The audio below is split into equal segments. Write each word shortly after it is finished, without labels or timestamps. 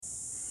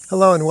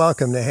Hello and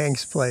welcome to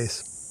Hank's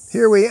Place.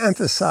 Here we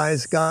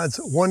emphasize God's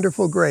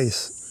wonderful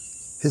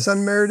grace, His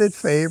unmerited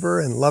favor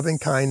and loving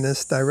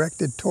kindness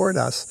directed toward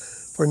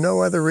us for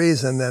no other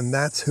reason than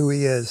that's who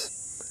He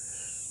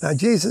is. Now,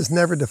 Jesus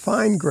never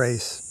defined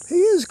grace. He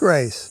is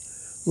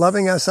grace,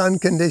 loving us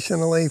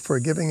unconditionally,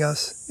 forgiving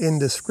us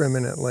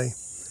indiscriminately.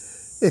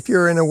 If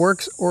you're in a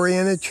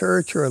works-oriented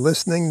church or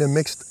listening to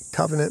mixed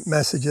covenant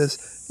messages,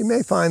 you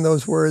may find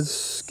those words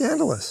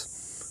scandalous.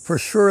 For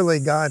surely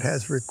God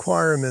has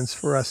requirements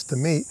for us to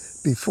meet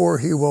before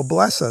He will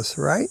bless us,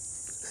 right?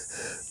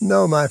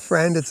 No, my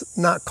friend, it's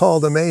not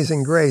called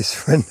amazing grace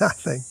for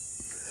nothing.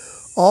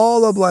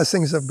 All the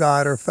blessings of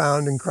God are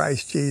found in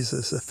Christ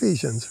Jesus,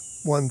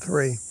 Ephesians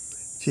 1:3.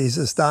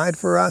 Jesus died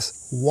for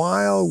us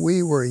while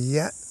we were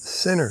yet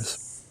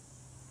sinners.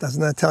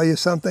 Doesn't that tell you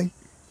something?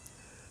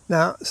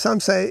 Now,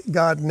 some say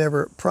God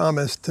never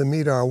promised to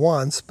meet our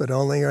wants, but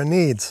only our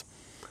needs.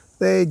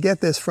 They get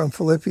this from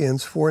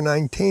Philippians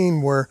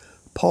 4:19, where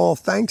Paul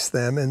thanks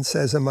them and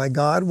says, "And my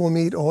God will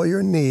meet all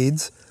your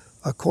needs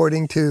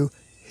according to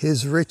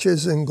His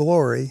riches and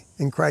glory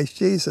in Christ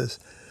Jesus."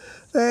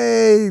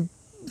 They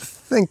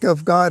think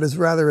of God as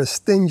rather a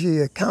stingy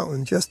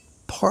accountant, just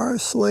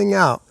parceling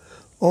out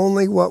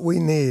only what we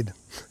need.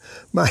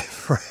 My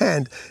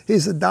friend,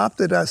 He's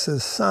adopted us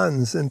as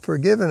sons and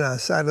forgiven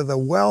us out of the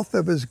wealth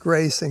of His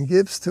grace and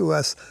gives to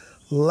us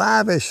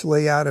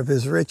lavishly out of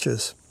His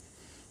riches.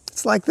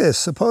 It's like this.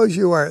 Suppose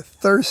you are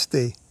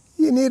thirsty,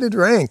 you need a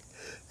drink,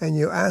 and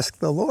you ask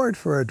the Lord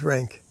for a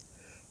drink,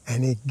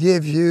 and He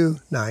gives you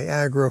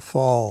Niagara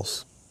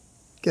Falls.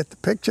 Get the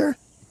picture?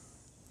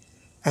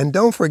 And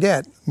don't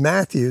forget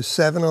Matthew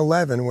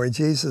 7:11, where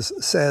Jesus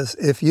says,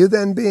 "If you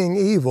then, being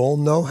evil,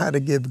 know how to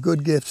give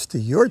good gifts to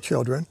your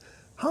children,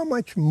 how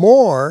much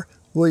more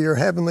will your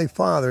heavenly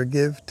Father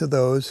give to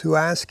those who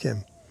ask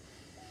Him?"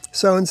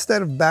 So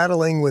instead of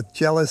battling with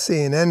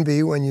jealousy and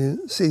envy when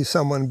you see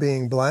someone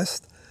being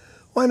blessed,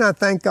 why not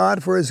thank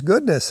God for His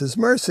goodness, His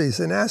mercies,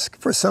 and ask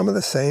for some of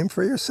the same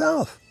for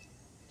yourself?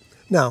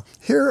 Now,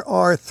 here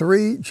are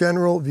three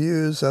general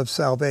views of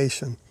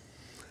salvation.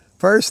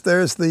 First,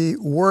 there's the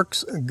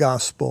works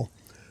gospel.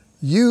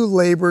 You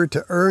labor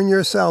to earn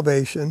your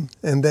salvation,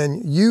 and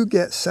then you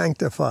get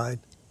sanctified,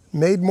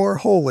 made more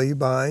holy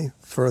by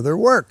further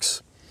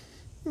works.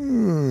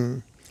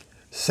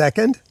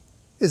 Second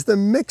is the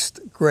mixed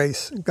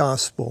grace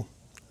gospel.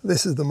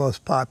 This is the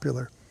most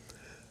popular.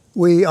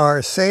 We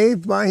are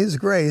saved by His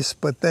grace,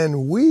 but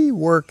then we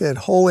work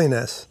at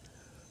holiness.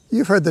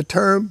 You've heard the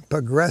term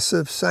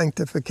progressive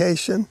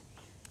sanctification.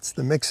 It's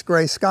the mixed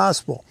grace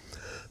gospel.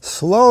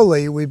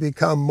 Slowly we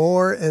become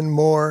more and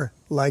more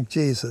like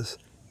Jesus,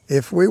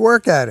 if we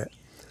work at it.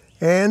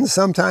 And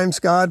sometimes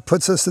God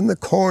puts us in the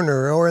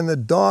corner or in the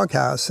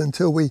doghouse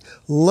until we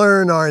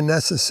learn our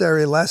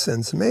necessary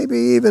lessons, maybe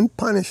even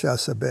punish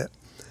us a bit.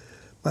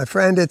 My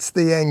friend, it's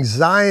the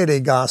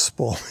anxiety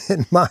gospel,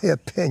 in my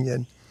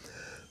opinion.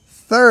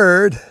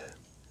 Third,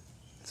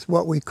 it's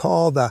what we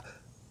call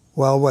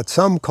what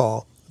some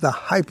call the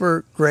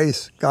hyper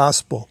grace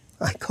gospel.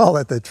 I call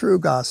it the true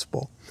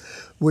gospel.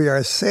 We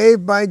are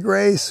saved by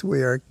grace.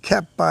 We are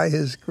kept by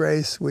His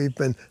grace. We've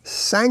been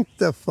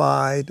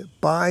sanctified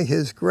by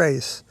His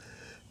grace.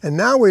 And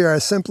now we are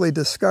simply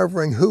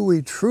discovering who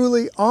we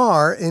truly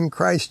are in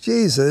Christ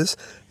Jesus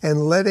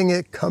and letting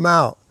it come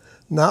out.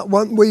 Not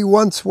what we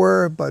once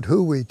were, but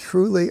who we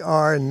truly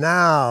are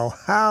now.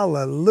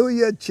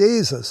 Hallelujah,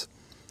 Jesus.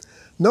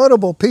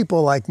 Notable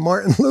people like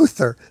Martin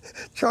Luther,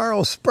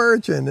 Charles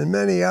Spurgeon, and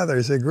many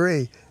others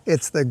agree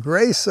it's the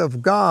grace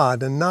of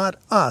God and not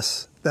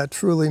us that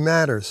truly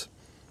matters.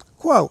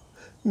 Quote,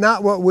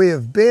 "Not what we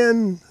have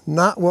been,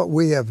 not what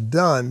we have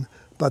done,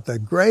 but the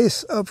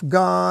grace of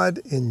God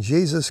in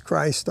Jesus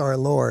Christ our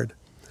Lord."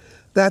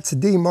 That's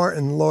D.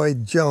 Martin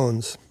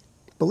Lloyd-Jones.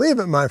 Believe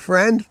it, my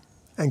friend,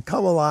 and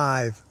come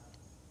alive.